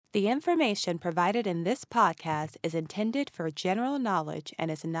The information provided in this podcast is intended for general knowledge and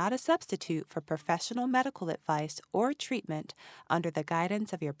is not a substitute for professional medical advice or treatment under the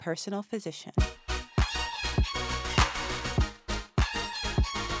guidance of your personal physician.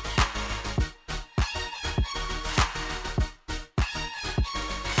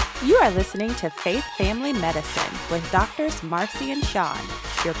 You are listening to Faith Family Medicine with Doctors Marcy and Sean,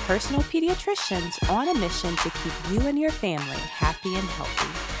 your personal pediatricians on a mission to keep you and your family happy and healthy.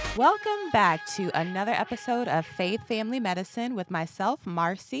 Welcome back to another episode of Faith Family Medicine with myself,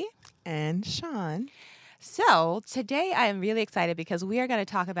 Marcy. And Sean. So today I am really excited because we are going to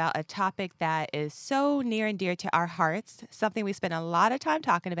talk about a topic that is so near and dear to our hearts, something we spend a lot of time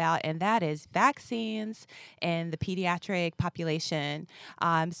talking about, and that is vaccines and the pediatric population.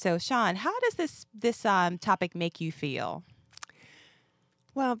 So Sean, how does this topic make you feel?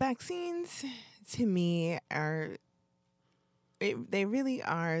 Well, vaccines to me they really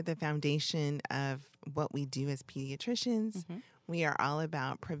are the foundation of what we do as pediatricians. Mm-hmm. We are all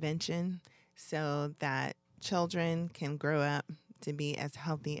about prevention so that children can grow up to be as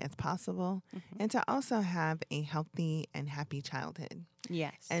healthy as possible, mm-hmm. and to also have a healthy and happy childhood.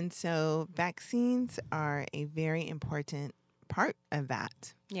 Yes. And so vaccines are a very important part of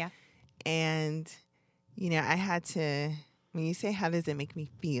that. Yeah. And, I had to, when you say, how does it make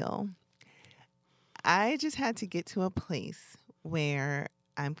me feel? I just had to get to a place where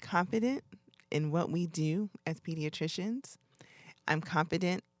I'm confident in what we do as pediatricians. I'm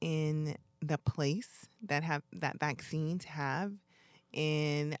confident in the place that vaccines have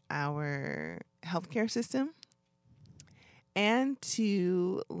in our healthcare system, and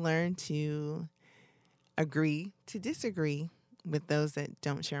to learn to agree to disagree with those that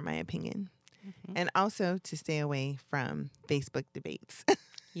don't share my opinion, mm-hmm. and also to stay away from Facebook debates.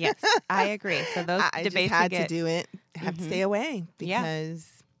 Yes, I agree. So those I debates just had to do it, have mm-hmm. to stay away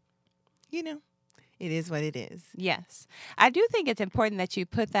because, it is what it is. Yes. I do think it's important that you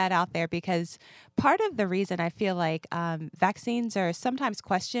put that out there because part of the reason I feel like vaccines are sometimes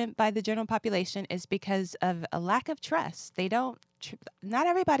questioned by the general population is because of a lack of trust. Not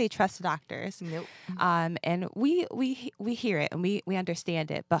everybody trusts doctors. Nope. And we hear it and we understand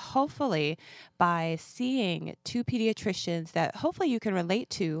it. But hopefully by seeing two pediatricians that hopefully you can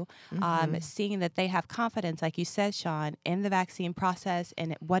relate to, mm-hmm. Seeing that they have confidence, like you said, Sean, in the vaccine process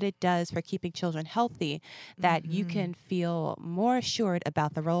and what it does for keeping children healthy, that mm-hmm. you can feel more assured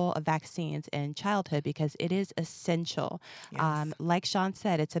about the role of vaccines in childhood because it is essential. Yes. Like Sean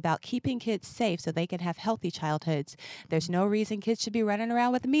said, it's about keeping kids safe so they can have healthy childhoods. There's no reason kids should be running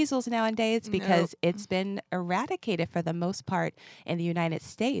around with measles nowadays because it's been eradicated for the most part in the United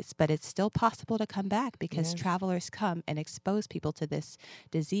States, but it's still possible to come back because travelers come and expose people to this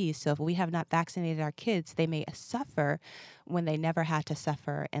disease. So if we have not vaccinated our kids, they may suffer when they never had to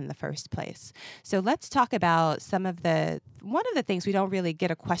suffer in the first place. So let's talk about one of the things we don't really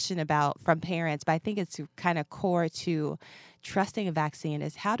get a question about from parents, but I think it's kind of core to trusting a vaccine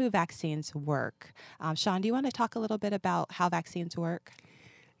is how do vaccines work? Sean, do you want to talk a little bit about how vaccines work?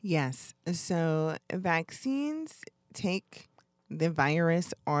 Yes. So vaccines take the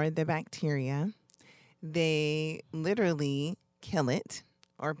virus or the bacteria. They literally kill it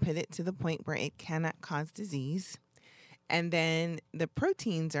or put it to the point where it cannot cause disease. And then the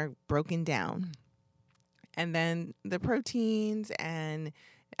proteins are broken down. And then the proteins and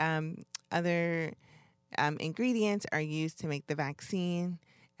other ingredients are used to make the vaccine.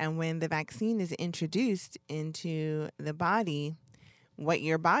 And when the vaccine is introduced into the body, what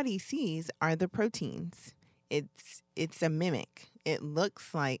your body sees are the proteins. It's a mimic. It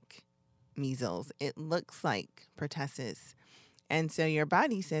looks like measles. It looks like pertussis. And so your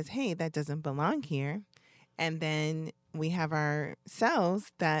body says, hey, that doesn't belong here. And then we have our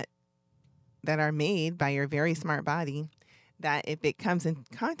cells that are made by your very smart body, that if it comes in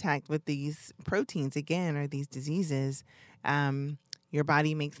contact with these proteins again or these diseases, your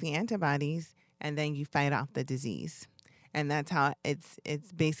body makes the antibodies and then you fight off the disease. And that's how it's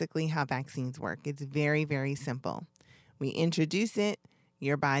basically how vaccines work. It's very, very simple. We introduce it,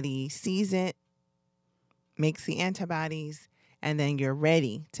 your body sees it, makes the antibodies, and then you're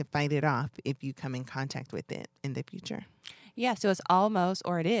ready to fight it off if you come in contact with it in the future. Yeah, so it's almost,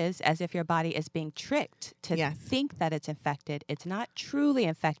 or it is, as if your body is being tricked to Yes. think that it's infected. It's not truly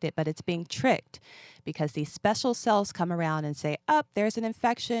infected, but it's being tricked because these special cells come around and say, "Up, there's an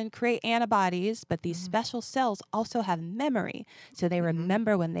infection, create antibodies." But these special cells also have memory. So they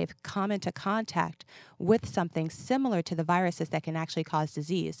remember when they've come into contact with something similar to the viruses that can actually cause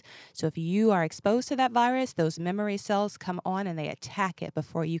disease. So if you are exposed to that virus, those memory cells come on and they attack it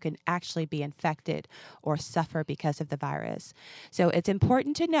before you can actually be infected or suffer because of the virus. So it's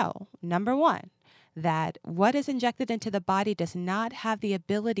important to know, number one, that what is injected into the body does not have the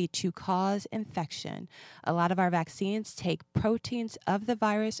ability to cause infection. A lot of our vaccines take proteins of the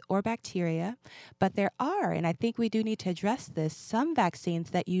virus or bacteria, but there are, and I think we do need to address this, some vaccines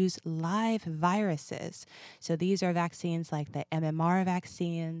that use live viruses. So these are vaccines like the MMR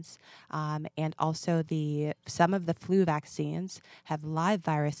vaccines, and also some of the flu vaccines have live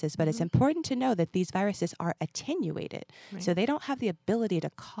viruses, but it's important to know that these viruses are attenuated. Right. So they don't have the ability to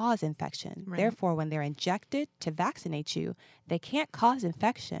cause infection. Right. Therefore, when they're injected to vaccinate you, they can't cause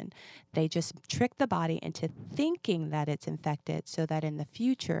infection. They just trick the body into thinking that it's infected so that in the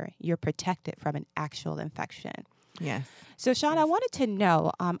future you're protected from an actual infection. Yes. So, Sean, I wanted to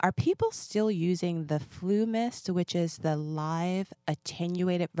know, are people still using the FluMist, which is the live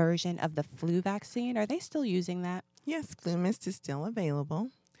attenuated version of the flu vaccine? Are they still using that? Yes, FluMist is still available.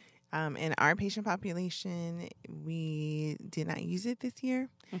 In our patient population, we did not use it this year,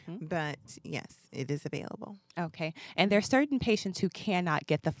 but yes, it is available. Okay. And there are certain patients who cannot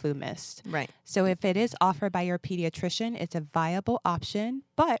get the FluMist. Right. So if it is offered by your pediatrician, it's a viable option.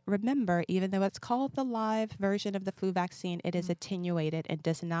 But remember, even though it's called the live version of the flu vaccine, it is attenuated and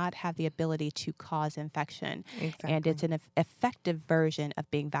does not have the ability to cause infection. Exactly. And it's an effective version of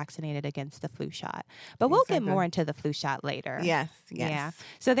being vaccinated against the flu shot. But we'll get more into the flu shot later. Yes. Yeah.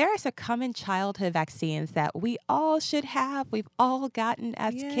 So there are some common childhood vaccines that we all should have. We've all gotten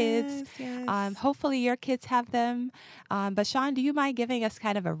as kids. Yes. Hopefully your kids have them. But Sean, do you mind giving us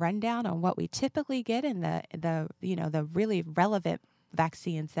kind of a rundown on what we typically get in the really relevant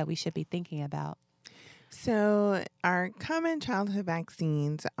vaccines that we should be thinking about? So our common childhood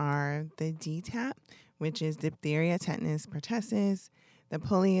vaccines are the DTaP, which is diphtheria, tetanus, pertussis, the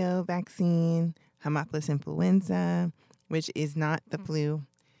polio vaccine, Haemophilus influenza, which is not the flu.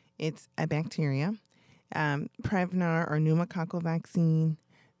 It's a bacteria. Prevnar or pneumococcal vaccine,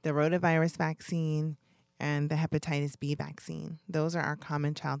 the rotavirus vaccine, and the hepatitis B vaccine. Those are our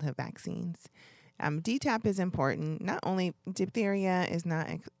common childhood vaccines. DTaP is important. Not only diphtheria is not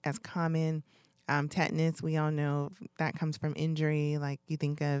as common. Tetanus, we all know that comes from injury, like you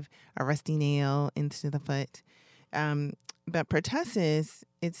think of a rusty nail into the foot. But pertussis,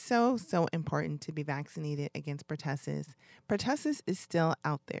 it's so important to be vaccinated against pertussis. Pertussis is still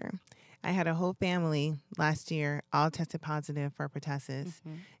out there. I had a whole family last year all tested positive for pertussis.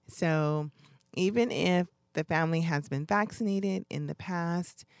 So even if the family has been vaccinated in the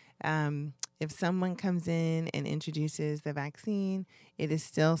past, if someone comes in and introduces the vaccine, it is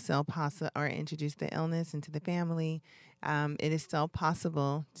still possible, or introduce the illness into the family, it is still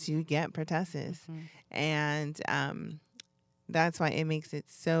possible to get pertussis. And that's why it makes it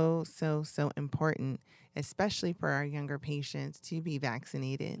so important, especially for our younger patients, to be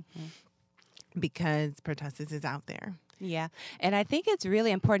vaccinated because pertussis is out there. Yeah. And I think it's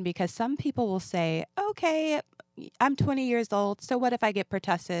really important because some people will say, okay, I'm 20 years old, so what if I get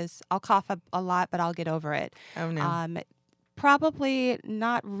pertussis? I'll cough a lot, but I'll get over it. Oh, no. Probably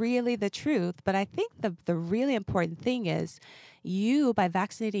not really the truth, but I think the really important thing is you, by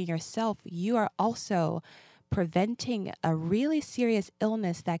vaccinating yourself, you are also preventing a really serious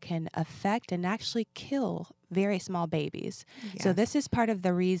illness that can affect and actually kill very small babies. Yes. So this is part of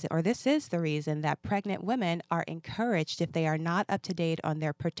the reason, or this is the reason that pregnant women are encouraged, if they are not up to date on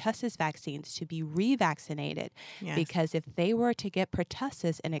their pertussis vaccines, to be revaccinated. Yes. Because if they were to get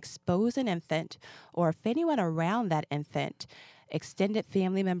pertussis and expose an infant, or if anyone around that infant, extended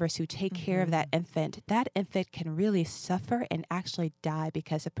family members who take care of that infant can really suffer and actually die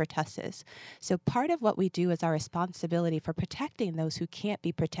because of pertussis. So part of what we do is our responsibility for protecting those who can't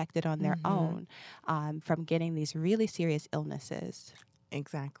be protected on their own from getting these really serious illnesses.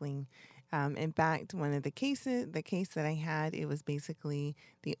 Exactly. In fact, the case that I had, it was basically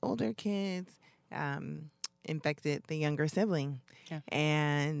the older kids infected the younger sibling. Yeah.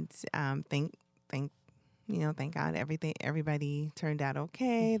 And thank God everybody turned out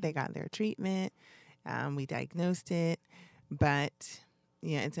okay. They got their treatment. We diagnosed it. But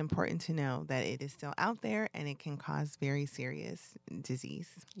it's important to know that it is still out there and it can cause very serious disease.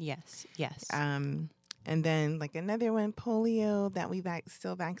 Yes. And then like another one, polio, that we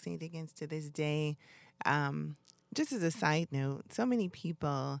still vaccinate against to this day. Just as a side note, so many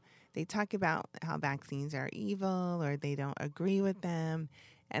people, they talk about how vaccines are evil or they don't agree with them.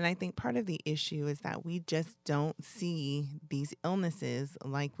 And I think part of the issue is that we just don't see these illnesses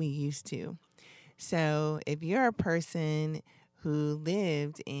like we used to. So if you're a person who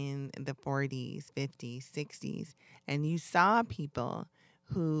lived in the 40s, 50s, 60s, and you saw people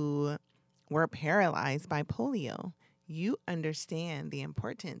who were paralyzed by polio, you understand the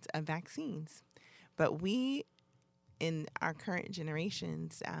importance of vaccines. But we, in our current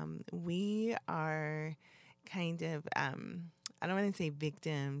generations, we are kind of, I don't want to say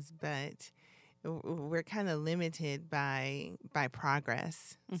victims, but we're kind of limited by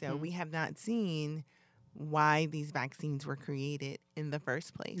progress. So we have not seen why these vaccines were created in the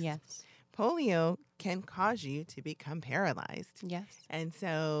first place. Yes. Polio can cause you to become paralyzed. Yes. And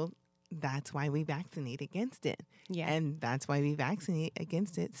so that's why we vaccinate against it. Yeah. And that's why we vaccinate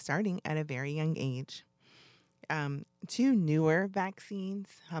against it starting at a very young age. Two newer vaccines,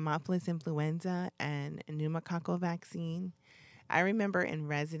 Haemophilus influenza and pneumococcal vaccine. I remember in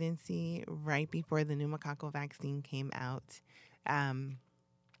residency, right before the pneumococcal vaccine came out,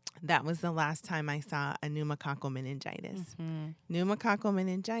 that was the last time I saw a pneumococcal meningitis. Pneumococcal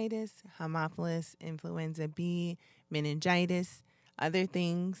meningitis, Haemophilus influenza B, meningitis, other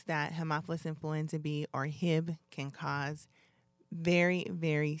things that Haemophilus influenza B or Hib can cause very,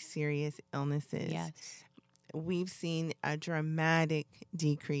 very serious illnesses. Yes. We've seen a dramatic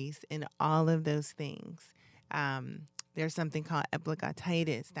decrease in all of those things. There's something called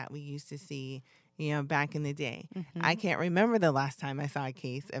epiglottitis that we used to see, back in the day. I can't remember the last time I saw a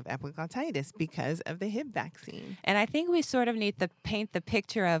case of epiglottitis because of the Hib vaccine. And I think we sort of need to paint the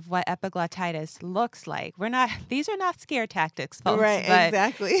picture of what epiglottitis looks like. These are not scare tactics, folks. Right, but,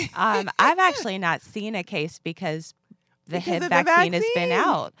 exactly. I've actually not seen a case because the Hib vaccine has been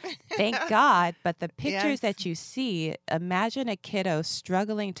out. Thank God. But the pictures that you see, imagine a kiddo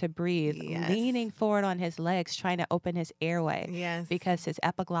struggling to breathe, leaning forward on his legs, trying to open his airway because his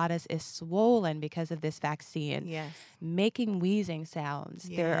epiglottis is swollen because of this vaccine, making wheezing sounds.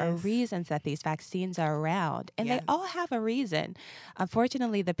 There are reasons that these vaccines are around, and they all have a reason.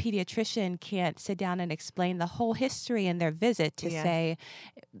 Unfortunately, the pediatrician can't sit down and explain the whole history in their visit to say,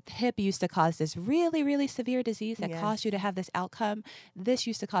 Hib used to cause this really, really severe disease that caused you to have this outcome. This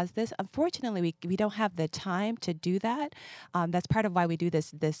used to cause this. Unfortunately, we don't have the time to do that. That's part of why we do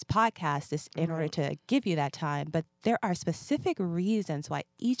this podcast, is in order to give you that time. But there are specific reasons why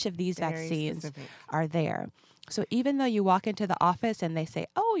each of these vaccines are there. So even though you walk into the office and they say,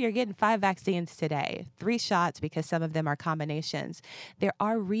 oh, you're getting 5 vaccines today, 3 shots because some of them are combinations, there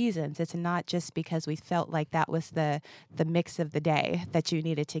are reasons. It's not just because we felt like that was the mix of the day that you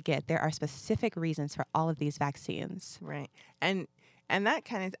needed to get. There are specific reasons for all of these vaccines. Right. And that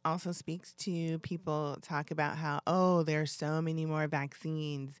kind of also speaks to people talk about how, there are so many more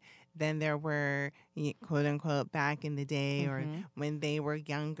vaccines than there were, quote unquote, back in the day or when they were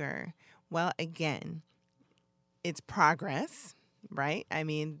younger. Well, again, it's progress, right? I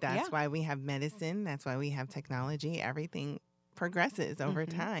mean, that's why we have medicine. That's why we have technology. Everything progresses over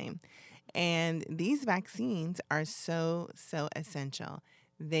time. And these vaccines are so, so essential.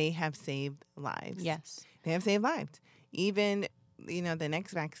 They have saved lives. Yes. They have saved lives. Even, the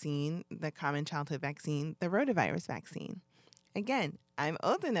next vaccine, the common childhood vaccine, the rotavirus vaccine. Again, I'm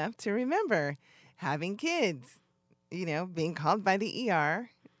old enough to remember having kids, being called by the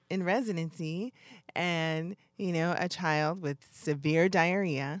ER in residency and, a child with severe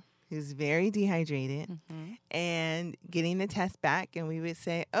diarrhea who's very dehydrated and getting the test back. And we would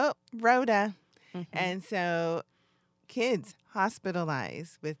say, oh, rota. And so kids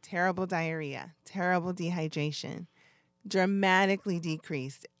hospitalized with terrible diarrhea, terrible dehydration, dramatically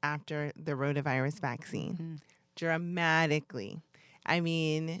decreased after the rotavirus vaccine. Dramatically. I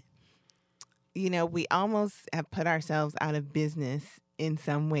mean, we almost have put ourselves out of business in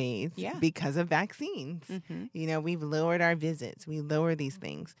some ways because of vaccines. We've lowered our visits. We lower these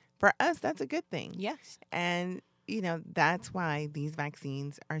things. For us, that's a good thing. Yes. And, that's why these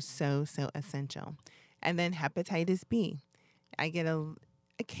vaccines are so, so essential. And then hepatitis B. I get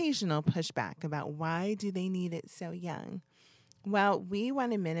occasional pushback about why do they need it so young? Well, we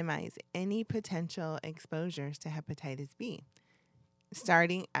want to minimize any potential exposures to hepatitis B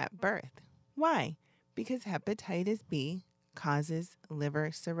starting at birth. Why? Because hepatitis B causes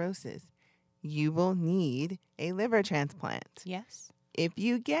liver cirrhosis. You will need a liver transplant. Yes. If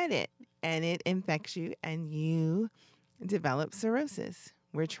you get it and it infects you and you develop cirrhosis,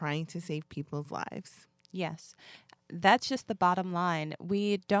 we're trying to save people's lives. Yes. That's just the bottom line.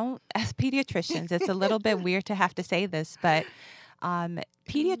 We don't, as pediatricians, it's a little bit weird to have to say this, but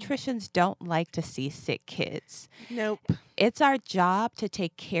Pediatricians don't like to see sick kids. Nope. It's our job to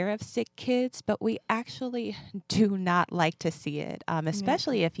take care of sick kids, but we actually do not like to see it.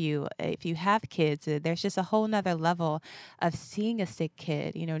 Especially if you have kids, there's just a whole nother level of seeing a sick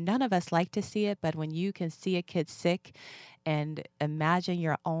kid. You know, none of us like to see it, but when you can see a kid sick and imagine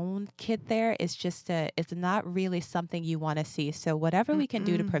your own kid there, it's not really something you want to see. So whatever we can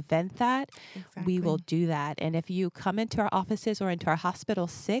do to prevent that, we will do that. And if you come into our offices or into our hospital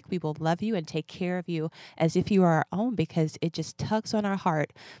sick, we will love you and take care of you as if you are our own, because it just tugs on our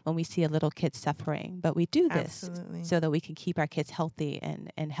heart when we see a little kid suffering. But we do this so that we can keep our kids healthy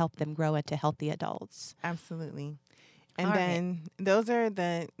and help them grow into healthy adults. Absolutely. And then those are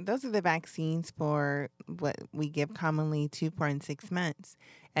the vaccines for what we give commonly 2, 4, and 6 months.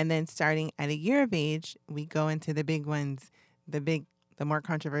 And then starting at a year of age, we go into the big ones, the more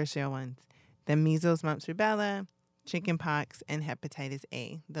controversial ones, the measles, mumps, rubella, chickenpox, and hepatitis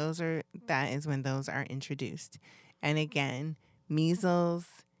A. That is when those are introduced. And again, measles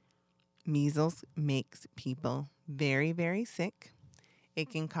makes people very, very sick. It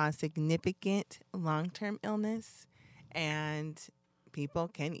can cause significant long-term illness, and people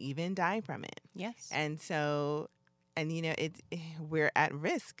can even die from it. Yes. And so, we're at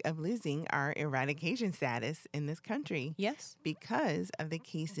risk of losing our eradication status in this country. Yes. Because of the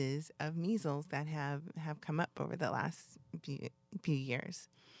cases of measles that have come up over the last few years.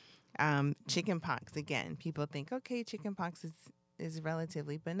 Chickenpox, again, people think, okay, chickenpox is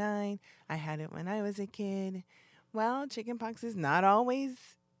relatively benign. I had it when I was a kid. Well, chickenpox is not always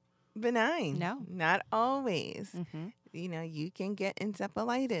benign. No. Not always. Mm-hmm. You know, you can get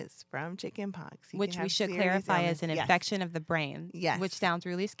encephalitis from chickenpox. Which we should clarify illness. as an infection of the brain. Yes. Which sounds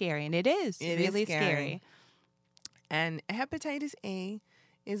really scary. And it is really scary. And hepatitis A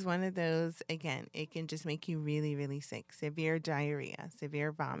is one of those, again, it can just make you really, really sick. Severe diarrhea,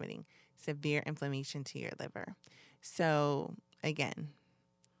 severe vomiting, severe inflammation to your liver. So, again,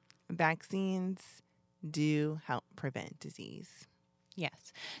 vaccines do help prevent disease.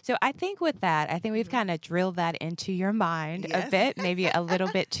 Yes. So I think with that, we've kind of drilled that into your mind a bit, maybe a little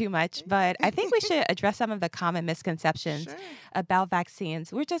bit too much, but I think we should address some of the common misconceptions about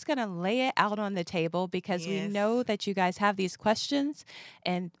vaccines. We're just going to lay it out on the table because we know that you guys have these questions,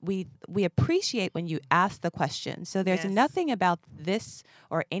 and we appreciate when you ask the questions. So there's nothing about this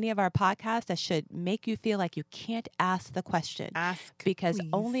or any of our podcasts that should make you feel like you can't ask the question. Ask, because please.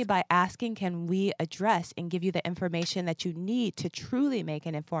 Only by asking can we address and give you the information that you need to truly make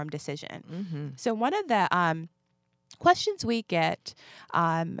an informed decision. Mm-hmm. So one of the questions we get,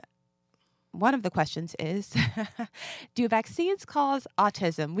 one of the questions is, do vaccines cause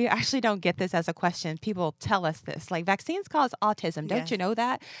autism? We actually don't get this as a question. People tell us this, like, vaccines cause autism. Don't you know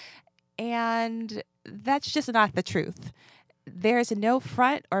that? And that's just not the truth. There's no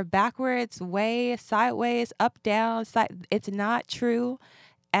front or backwards way, sideways, up, down, side. It's not true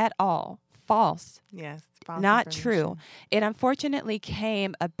at all. False. Yes. False Not true. It unfortunately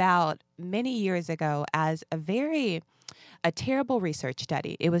came about many years ago as a terrible research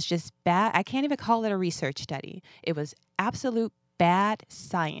study. It was just bad. I can't even call it a research study. It was absolute bad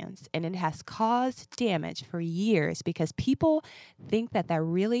science, and it has caused damage for years because people think that there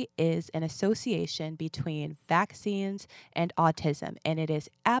really is an association between vaccines and autism, and it is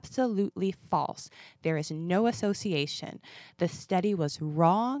absolutely false. There is no association. The study was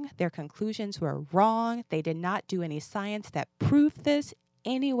wrong. Their conclusions were wrong. They did not do any science that proved this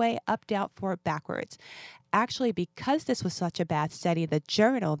anyway, up, down, forward, backwards. Actually, because this was such a bad study, the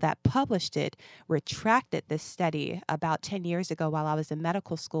journal that published it retracted this study about 10 years ago while I was in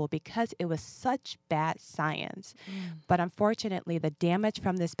medical school because it was such bad science. But unfortunately, the damage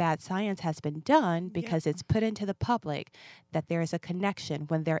from this bad science has been done because it's put into the public that there is a connection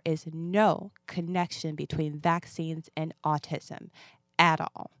when there is no connection between vaccines and autism at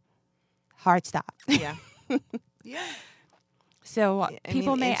all. Hard stop. Yeah. So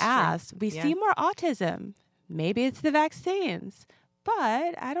people may ask, we see more autism. Maybe it's the vaccines.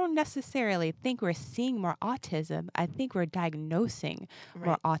 But I don't necessarily think we're seeing more autism. I think we're diagnosing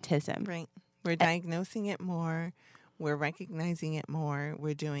more autism. Right. We're diagnosing it more. We're recognizing it more.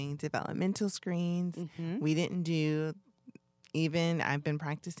 We're doing developmental screens. Mm-hmm. We didn't do, I've been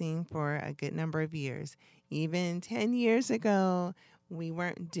practicing for a good number of years. Even 10 years ago, we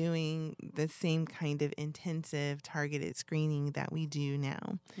weren't doing the same kind of intensive targeted screening that we do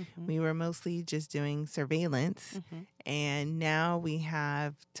now. Mm-hmm. We were mostly just doing surveillance. Mm-hmm. And now we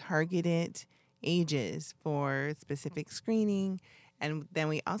have targeted ages for specific screening. And then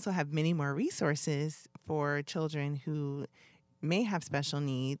we also have many more resources for children who may have special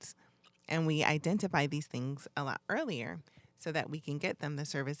needs. And we identify these things a lot earlier. so that we can get them the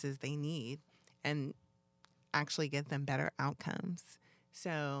services they need and actually get them better outcomes.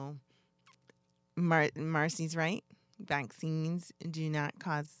 So Marcy's right. Vaccines do not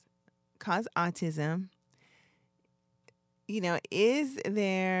cause autism. Is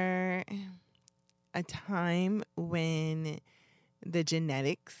there a time when the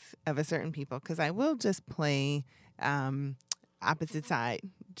genetics of a certain people, because I will just play opposite side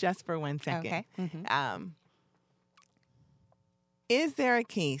just for 1 second. Okay. Mm-hmm. Is there a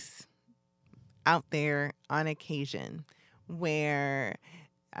case out there on occasion where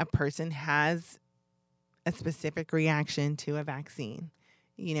a person has a specific reaction to a vaccine?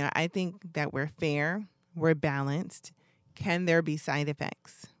 I think that we're fair, we're balanced. Can there be side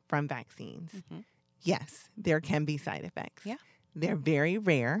effects from vaccines? Mm-hmm. Yes, there can be side effects. Yeah. They're very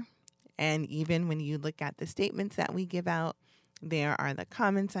rare. And even when you look at the statements that we give out, there are the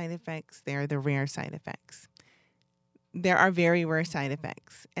common side effects, there are the rare side effects. There are very rare side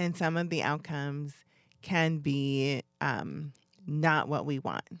effects, and some of the outcomes can be not what we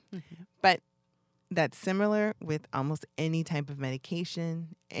want. Mm-hmm. But that's similar with almost any type of medication,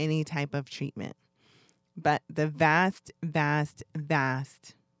 any type of treatment. But the vast, vast,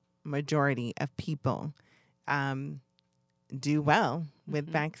 vast majority of people do well with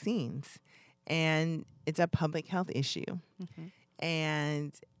Mm-hmm. vaccines. And it's a public health issue. Mm-hmm.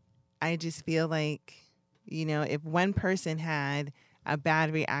 And I just feel like, if one person had a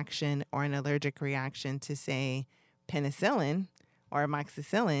bad reaction or an allergic reaction to, say, penicillin or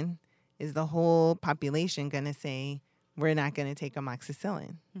amoxicillin, is the whole population going to say, we're not going to take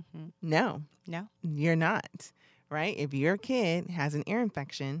amoxicillin? Mm-hmm. No, you're not, right? If your kid has an ear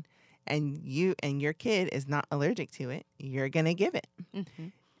infection and your kid is not allergic to it, you're going to give it. Mm-hmm.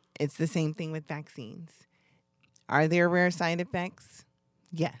 It's the same thing with vaccines. Are there rare side effects?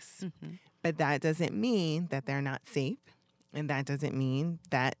 Yes. Mm-hmm. But that doesn't mean that they're not safe. And that doesn't mean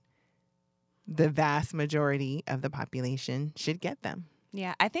that the vast majority of the population should get them.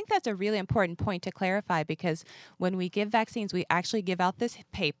 Yeah, I think that's a really important point to clarify, because when we give vaccines, we actually give out this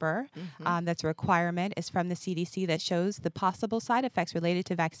paper that's a requirement. It's from the CDC that shows the possible side effects related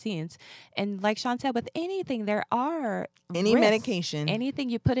to vaccines. And like Sean said, with anything, there are any risks. medication, anything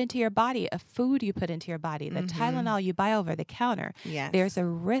you put into your body, a food you put into your body, the Tylenol you buy over the counter, yes, there's a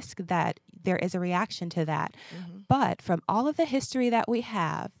risk that there is a reaction to that. Mm-hmm. But from all of the history that we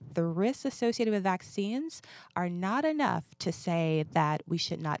have, the risks associated with vaccines are not enough to say that we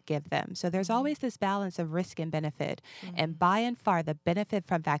should not give them. So there's always this balance of risk and benefit. And by and far, the benefit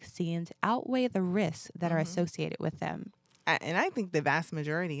from vaccines outweigh the risks that are associated with them. And I think the vast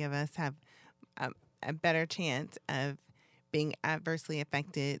majority of us have a better chance of being adversely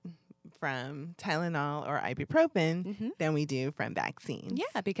affected from Tylenol or ibuprofen than we do from vaccines.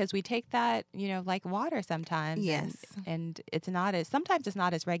 Yeah, because we take that, like water sometimes. Yes. And sometimes it's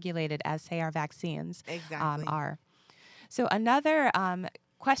not as regulated as, say, our vaccines Exactly. are. So another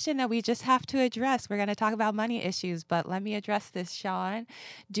question that we just have to address, we're going to talk about money issues, but let me address this, Sean.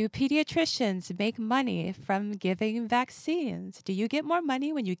 Do pediatricians make money from giving vaccines? Do you get more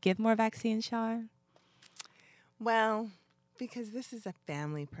money when you give more vaccines, Sean? Well, because this is a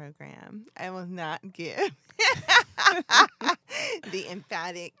family program, I will not give the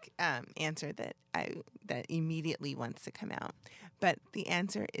emphatic answer that immediately wants to come out. But the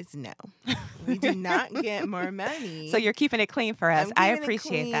answer is no. We do not get more money. So you're keeping it clean for us. I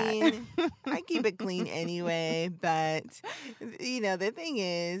appreciate that. I keep it clean anyway. But, the thing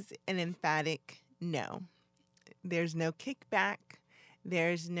is an emphatic no. There's no kickback.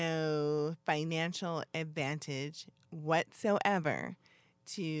 There's no financial advantage whatsoever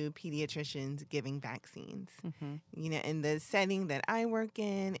to pediatricians giving vaccines. In the setting that I work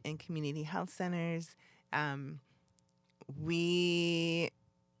in community health centers,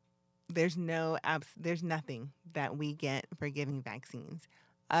 there's nothing that we get for giving vaccines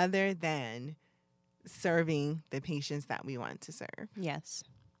other than serving the patients that we want to serve. Yes.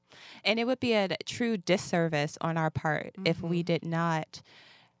 And it would be a true disservice on our part if we did not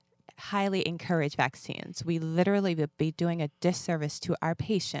highly encourage vaccines. We literally would be doing a disservice to our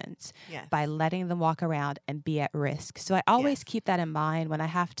patients by letting them walk around and be at risk. So I always keep that in mind when I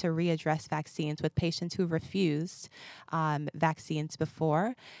have to readdress vaccines with patients who refused vaccines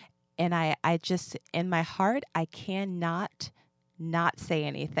before. And I just, in my heart, I cannot not say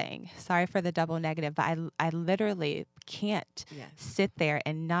anything. Sorry for the double negative, but I literally can't sit there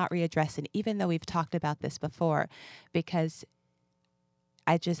and not readdress it, even though we've talked about this before, because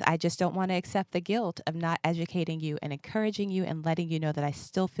I just don't want to accept the guilt of not educating you and encouraging you and letting you know that I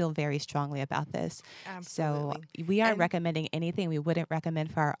still feel very strongly about this. Absolutely. So we aren't recommending anything we wouldn't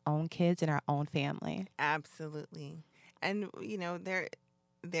recommend for our own kids and our own family. Absolutely. And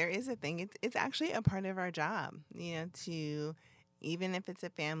there is a thing. It's actually a part of our job, to, even if it's a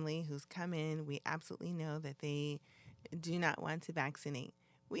family who's come in, we absolutely know that they do not want to vaccinate.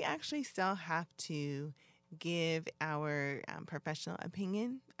 We actually still have to give our professional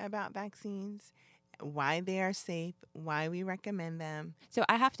opinion about vaccines, why they are safe, why we recommend them. So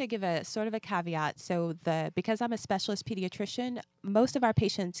I have to give a sort of a caveat. So because I'm a specialist pediatrician, most of our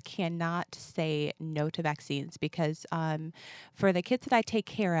patients cannot say no to vaccines because for the kids that I take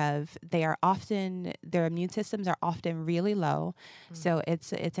care of, their immune systems are often really low. Mm-hmm. So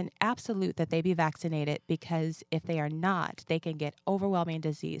it's an absolute that they be vaccinated, because if they are not, they can get overwhelming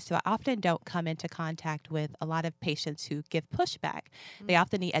disease. So I often don't come into contact with a lot of patients who give pushback. Mm-hmm. They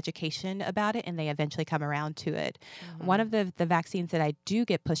often need education about it, and they eventually come around to it. Mm-hmm. One of the vaccines that I do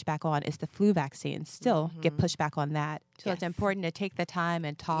get pushback on is the flu vaccine. Still get pushback on that. So it's important to take the time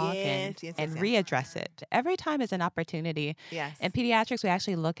and talk and readdress it. Every time is an opportunity. Yes. In pediatrics, we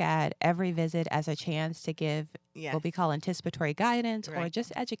actually look at every visit as a chance to give what we call anticipatory guidance or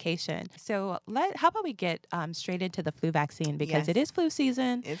just education. So how about we get straight into the flu vaccine, because it is flu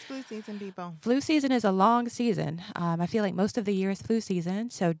season. It's flu season, people. Flu season is a long season. I feel like most of the year is flu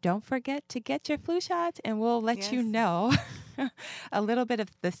season. So don't forget to get your flu shots, and we'll let you know a little bit of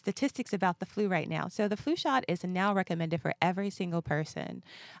the statistics about the flu right now. So the flu shot is now recommended for every single person,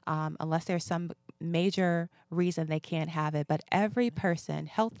 unless there's some major reason they can't have it. But every person,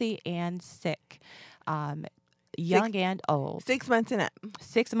 healthy and sick, young and old. 6 months and up.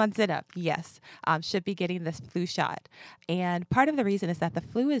 6 months and up, yes, should be getting this flu shot. And part of the reason is that the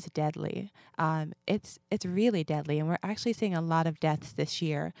flu is deadly. It's really deadly, and we're actually seeing a lot of deaths this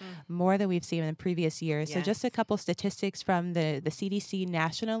year, more than we've seen in previous years. Yes. So just a couple statistics from the CDC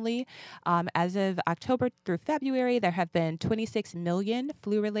nationally. As of October through February, there have been 26 million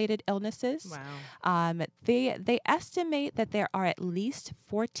flu-related illnesses. Wow. They estimate that there are at least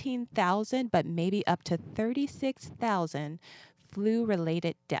 14,000, but maybe up to 36,000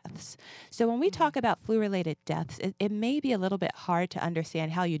 flu-related deaths. So when we talk about flu-related deaths, it may be a little bit hard to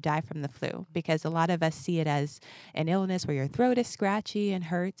understand how you die from the flu, because a lot of us see it as an illness where your throat is scratchy and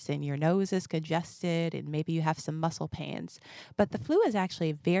hurts and your nose is congested and maybe you have some muscle pains. But the flu is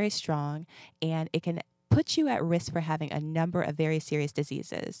actually very strong, and it can put you at risk for having a number of very serious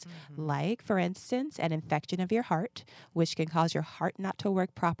diseases, like, for instance, an infection of your heart, which can cause your heart not to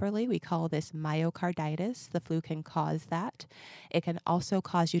work properly. We call this myocarditis. The flu can cause that. It can also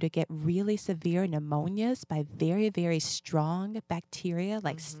cause you to get really severe pneumonias by very, very strong bacteria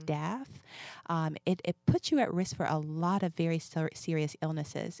like staph. It puts you at risk for a lot of very serious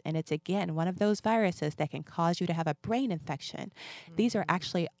illnesses. And it's, again, one of those viruses that can cause you to have a brain infection. These are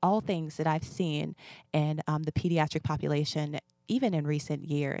actually all things that I've seen in the pediatric population, even in recent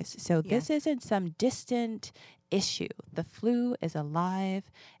years. So this isn't some distant issue. The flu is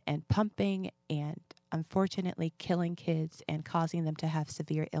alive and pumping and unfortunately killing kids and causing them to have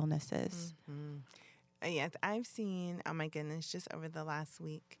severe illnesses. Yes, I've seen, oh my goodness, just over the last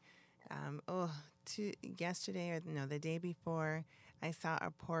week, the day before, I saw a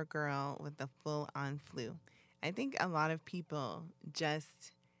poor girl with the full-on flu. I think a lot of people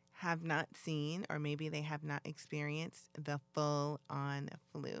just have not seen, or maybe they have not experienced, the full-on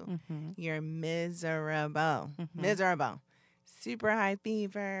flu. You're miserable. Miserable. Super high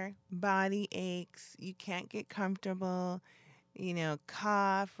fever, body aches, you can't get comfortable,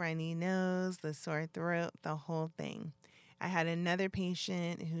 cough, runny nose, the sore throat, the whole thing. I had another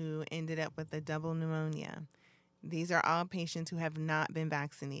patient who ended up with a double pneumonia. These are all patients who have not been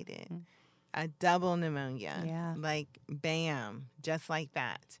vaccinated. A double pneumonia. Like, bam, just like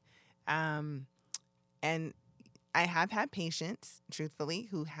that. And I have had patients, truthfully,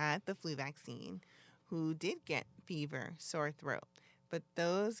 who had the flu vaccine, who did get fever, sore throat. But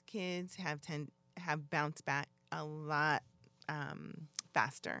those kids have bounced back a lot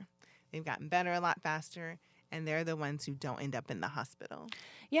faster. They've gotten better a lot faster, and they're the ones who don't end up in the hospital.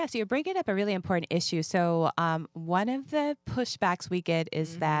 Yeah, so you're bringing up a really important issue. So one of the pushbacks we get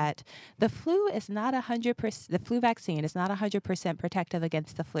is that the flu is not 100%, the flu vaccine is not 100% protective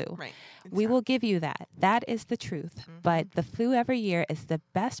against the flu. Right. We will give you that. That is the truth. But the flu every year is the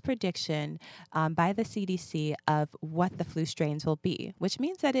best prediction by the CDC of what the flu strains will be, which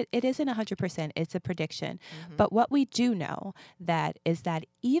means that it isn't 100%. It's a prediction. But what we do know is that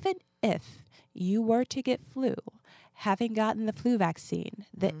even if you were to get flu having gotten the flu vaccine,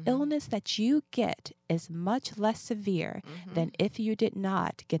 the illness that you get is much less severe than if you did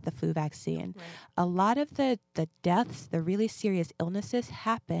not get the flu vaccine. Right. A lot of the deaths, the really serious illnesses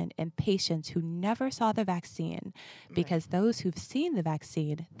happen in patients who never saw the vaccine, because those who've seen the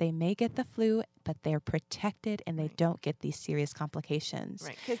vaccine, they may get the flu, but they're protected and they don't get these serious complications.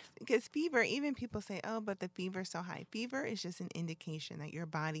 Right, because fever, even people say, oh, but the fever's so high. Fever is just an indication that your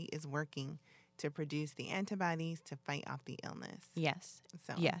body is working to produce the antibodies to fight off the illness. Yes.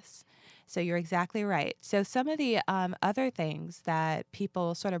 So. Yes. So you're exactly right. So some of the other things that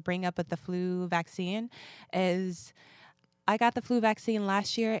people sort of bring up with the flu vaccine is, I got the flu vaccine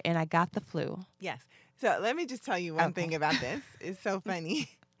last year and I got the flu. Yes. So let me just tell you one thing about this. It's so funny.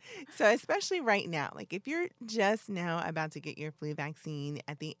 So especially right now, like if you're just now about to get your flu vaccine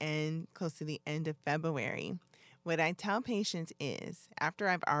at the end, close to the end of February, what I tell patients is, after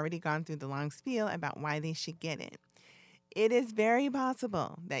I've already gone through the long spiel about why they should get it, it is very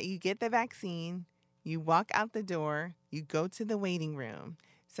possible that you get the vaccine, you walk out the door, you go to the waiting room,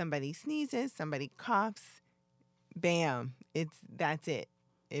 somebody sneezes, somebody coughs, bam, that's it.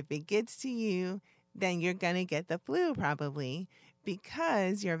 If it gets to you, then you're going to get the flu probably,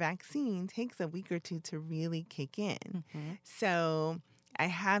 because your vaccine takes a week or two to really kick in. So I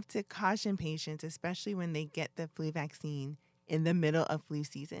have to caution patients, especially when they get the flu vaccine in the middle of flu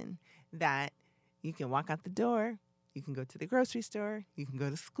season, that you can walk out the door, you can go to the grocery store, you can go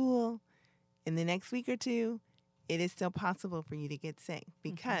to school. In the next week or two, it is still possible for you to get sick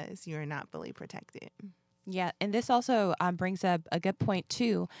because you are not fully protected. Yeah, and this also brings up a good point,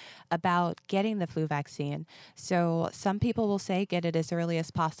 too, about getting the flu vaccine. So some people will say get it as early as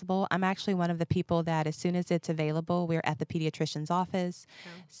possible. I'm actually one of the people that as soon as it's available, we're at the pediatrician's office.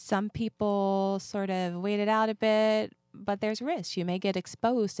 Some people sort of wait it out a bit, but there's risk. You may get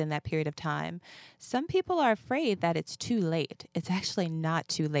exposed in that period of time. Some people are afraid that it's too late. It's actually not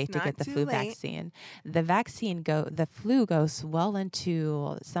too late to get the flu vaccine. The flu goes well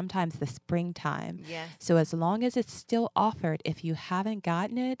into sometimes the springtime. Yes. So as long as it's still offered, if you haven't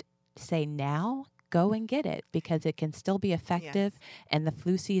gotten it, say now, go and get it, because it can still be effective. And the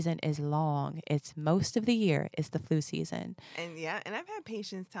flu season is long. It's most of the year is the flu season. And I've had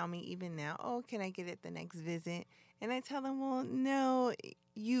patients tell me even now, oh, can I get it the next visit? And I tell them, well, no,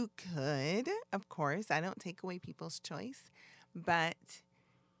 you could, of course. I don't take away people's choice, but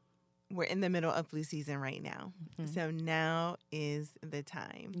we're in the middle of flu season right now. So now is the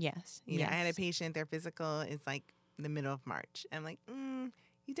time. Yes. You know, I had a patient, their physical is like the middle of March. I'm like,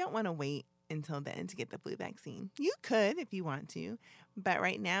 you don't want to wait until then to get the flu vaccine. You could if you want to, but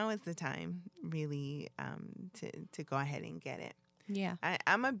right now is the time really to go ahead and get it. Yeah.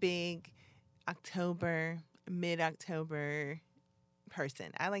 I'm a big mid-October person.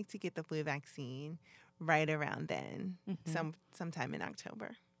 I like to get the flu vaccine right around then, sometime in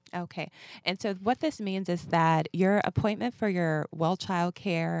October. Okay. And so what this means is that your appointment for your well child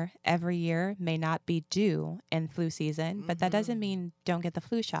care every year may not be due in flu season, but that doesn't mean don't get the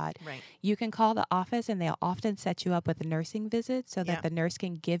flu shot. Right. You can call the office and they'll often set you up with a nursing visit so that the nurse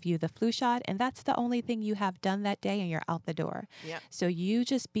can give you the flu shot. And that's the only thing you have done that day and you're out the door. Yep. So you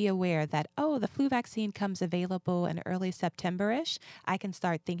just be aware that, oh, the flu vaccine comes available in early September-ish. I can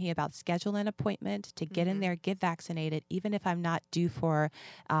start thinking about scheduling an appointment to get in there, get vaccinated, even if I'm not due for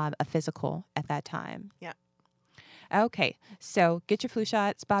a physical at that time. Yeah. Okay. So get your flu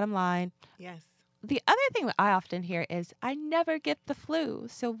shots, bottom line. Yes. The other thing that I often hear is, I never get the flu,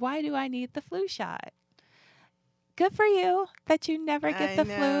 so why do I need the flu shot? Good for you that you never get the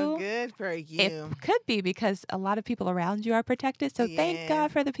flu. Good for you. It could be because a lot of people around you are protected. So thank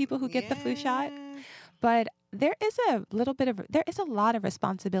God for the people who get the flu shot. But there is a lot of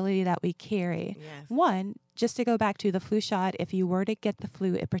responsibility that we carry. Yes. One, just to go back to the flu shot, if you were to get the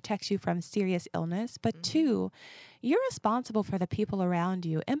flu, it protects you from serious illness. But two, you're responsible for the people around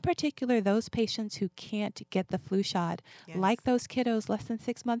you, in particular those patients who can't get the flu shot, like those kiddos less than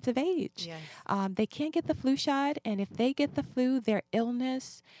 6 months of age. Yes. They can't get the flu shot, and if they get the flu, their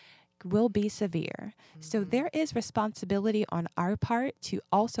illness will be severe. So there is responsibility on our part to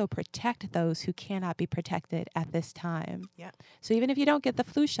also protect those who cannot be protected at this time. Yeah. So even if you don't get the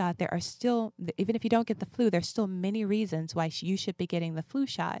flu shot, there's still many reasons why you should be getting the flu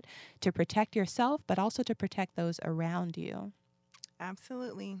shot, to protect yourself, but also to protect those around you.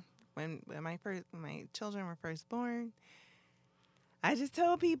 Absolutely. When my children were first born, I just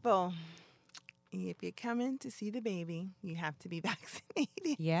told people, if you're coming to see the baby, you have to be vaccinated.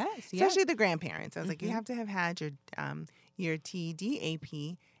 Yes, especially the grandparents. I was like, you have to have had your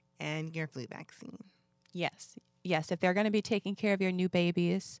TDAP and your flu vaccine. Yes. yes, if they're going to be taking care of your new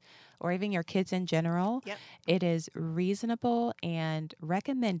babies or even your kids in general, Yep. it is reasonable and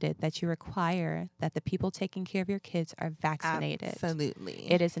recommended that you require that the people taking care of your kids are vaccinated.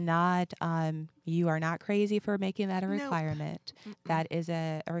 Absolutely. It is not, you are not crazy for making that a Nope. requirement. That is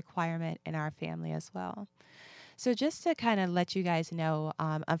a requirement in our family as well. So just to kind of let you guys know,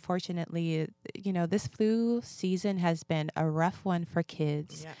 unfortunately, this flu season has been a rough one for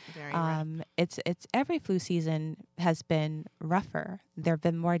kids. Yep, very rough. It's every flu season has been rougher. There have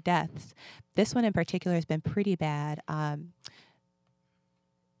been more deaths. This one in particular has been pretty bad.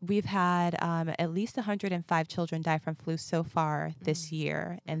 We've had at least 105 children die from flu so far this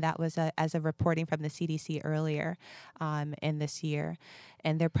year, and that was as of reporting from the CDC earlier in this year.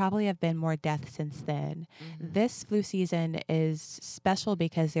 And there probably have been more deaths since then. This flu season is special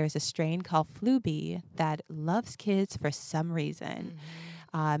because there's a strain called Flu B that loves kids for some reason.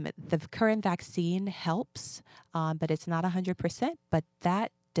 The current vaccine helps, but it's not 100%, but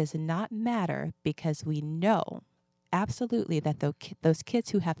that does not matter because we know absolutely that those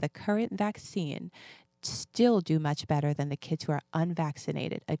kids who have the current vaccine still do much better than the kids who are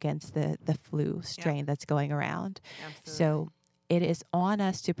unvaccinated against the flu strain that's going around. Absolutely. So it is on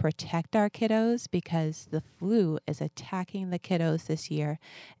us to protect our kiddos because the flu is attacking the kiddos this year.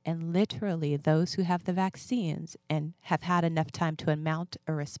 And literally those who have the vaccines and have had enough time to mount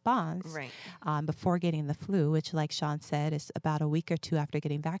a response before getting the flu, which like Sean said is about a week or two after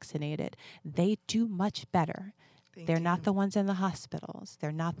getting vaccinated, they do much better. They're not the ones in the hospitals.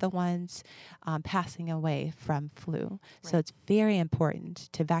 They're not the ones passing away from flu. So it's very important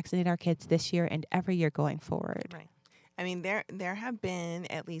to vaccinate our kids this year and every year going forward. Right. I mean, there have been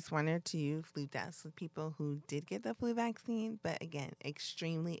at least 1 or 2 flu deaths with people who did get the flu vaccine, but again,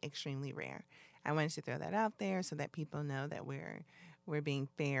 extremely, extremely rare. I wanted to throw that out there so that people know that we're being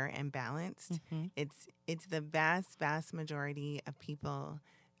fair and balanced. It's the vast, vast majority of people.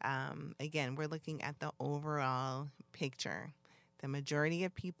 Again, we're looking at the overall picture. The majority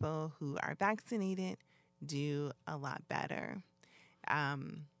of people who are vaccinated do a lot better.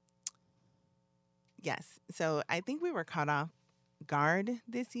 Yes. So I think we were caught off guard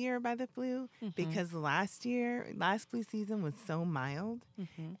this year by the flu because last flu season was so mild.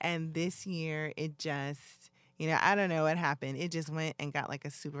 And this year it just, I don't know what happened. It just went and got like a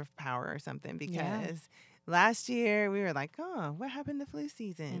superpower or something because last year we were like, oh, what happened to flu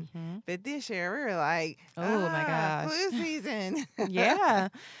season? But this year we were like, oh my gosh, flu season. Yeah.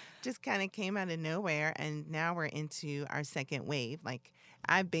 Just kind of came out of nowhere. And now we're into our second wave. Like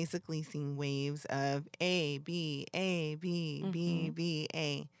I've basically seen waves of A, B, A, B, B, B,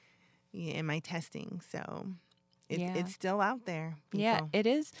 A in my testing. So it's still out there. People. Yeah, it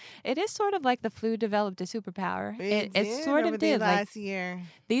is. It is sort of like the flu developed a superpower. It sort of did last year.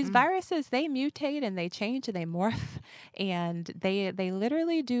 These viruses, they mutate and they change and they morph, and they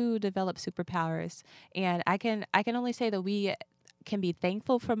literally do develop superpowers. And I can only say that we can be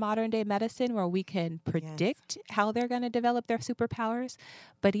thankful for modern day medicine where we can predict how they're going to develop their superpowers.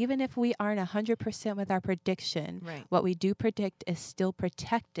 But even if we aren't 100% with our prediction, what we do predict is still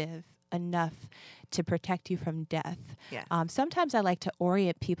protective enough to protect you from death. Sometimes I like to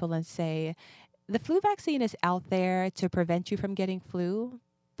orient people and say, the flu vaccine is out there to prevent you from getting flu,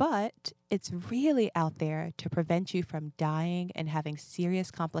 but it's really out there to prevent you from dying and having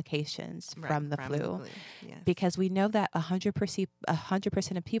serious complications from the flu. Because we know that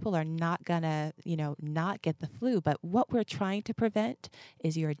 100% of people are not gonna, not get the flu. But what we're trying to prevent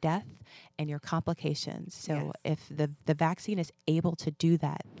is your death and your complications. So if the vaccine is able to do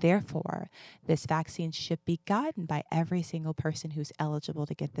that, therefore, this vaccine should be gotten by every single person who's eligible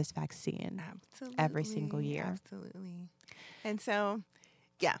to get this vaccine every single year. Absolutely. And so,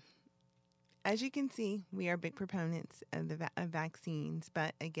 as you can see, we are big proponents of the vaccines.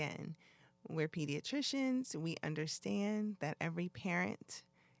 But again, we're pediatricians. We understand that every parent,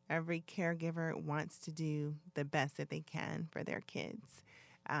 every caregiver wants to do the best that they can for their kids.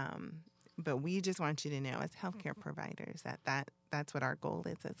 But we just want you to know as healthcare providers that's what our goal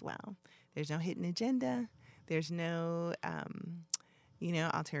is as well. There's no hidden agenda. There's no,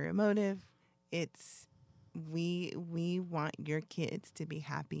 ulterior motive. It's we want your kids to be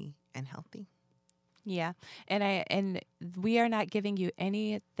happy and healthy. Yeah. And we are not giving you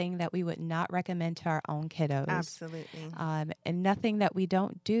anything that we would not recommend to our own kiddos. Absolutely. And nothing that we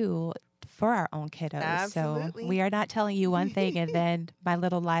don't do for our own kiddos. Absolutely. So we are not telling you one thing and then my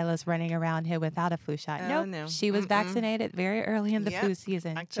little Lila's running around here without a flu shot. No, she was vaccinated very early in the flu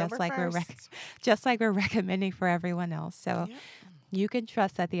season, October just like we're recommending for everyone else. So You can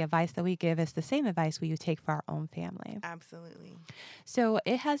trust that the advice that we give is the same advice we would take for our own family. Absolutely. So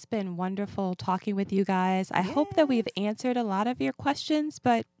it has been wonderful talking with you guys. I hope that we've answered a lot of your questions,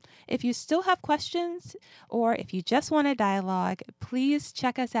 but if you still have questions or if you just want a dialogue, please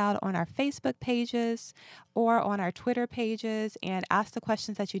check us out on our Facebook pages or on our Twitter pages and ask the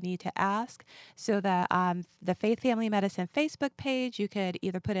questions that you need to ask. So the Faith Family Medicine Facebook page, you could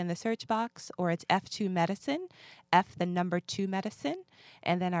either put in the search box or it's F2 Medicine, F the number 2 medicine.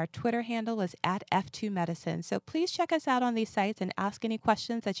 And then our Twitter handle is at F2 Medicine. So please check us out on these sites and ask any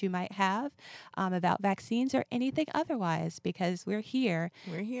questions that you might have about vaccines or anything otherwise, because we're here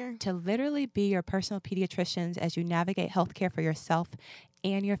to literally be your personal pediatricians as you navigate healthcare for yourself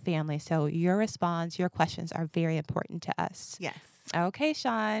and your family. So your response, your questions are very important to us. Yes. Okay,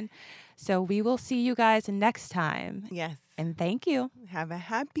 Sean. So we will see you guys next time. Yes. And thank you. Have a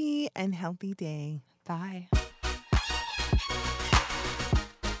happy and healthy day. Bye.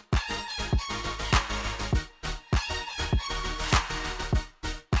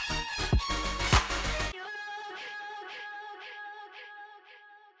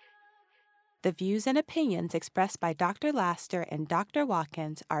 The views and opinions expressed by Dr. Laster and Dr.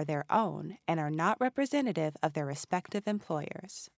 Watkins are their own and are not representative of their respective employers.